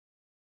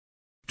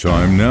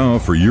Time now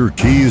for your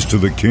keys to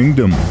the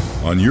kingdom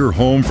on your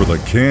home for the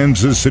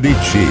Kansas City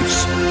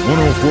Chiefs.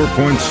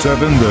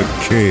 104.7 The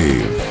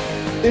Cave.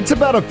 It's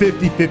about a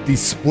 50-50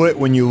 split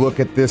when you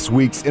look at this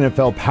week's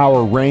NFL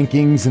Power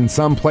Rankings. In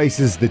some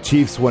places, the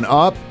Chiefs went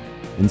up.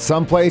 In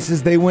some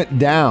places, they went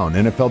down.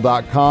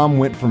 NFL.com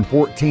went from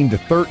 14 to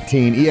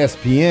 13.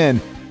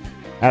 ESPN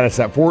had us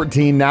at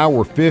 14. Now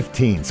we're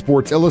 15.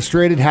 Sports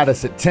Illustrated had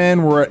us at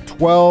 10. We're at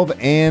 12.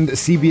 And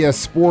CBS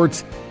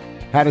Sports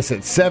had us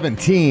at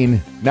 17.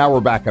 Now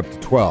we're back up to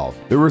 12.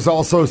 There was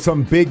also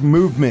some big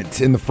movement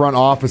in the front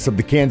office of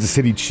the Kansas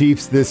City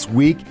Chiefs this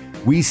week.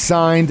 We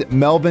signed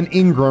Melvin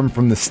Ingram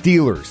from the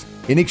Steelers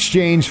in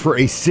exchange for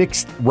a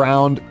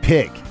 6th-round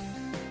pick.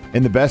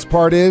 And the best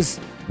part is,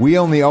 we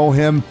only owe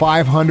him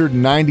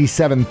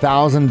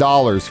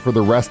 $597,000 for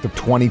the rest of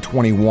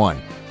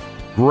 2021.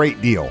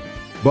 Great deal.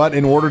 But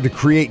in order to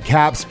create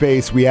cap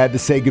space, we had to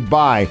say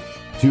goodbye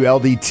to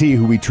LDT,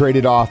 who we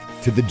traded off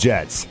to the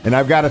Jets. And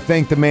I've got to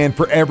thank the man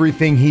for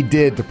everything he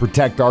did to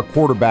protect our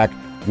quarterback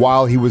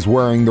while he was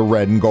wearing the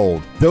red and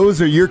gold.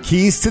 Those are your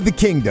keys to the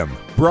kingdom.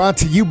 Brought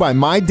to you by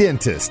My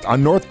Dentist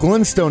on North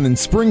Glenstone in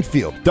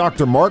Springfield.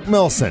 Dr. Mark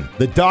Melson,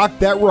 the doc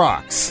that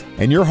rocks.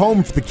 And your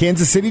home for the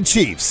Kansas City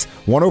Chiefs,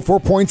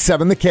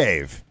 104.7 The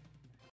Cave.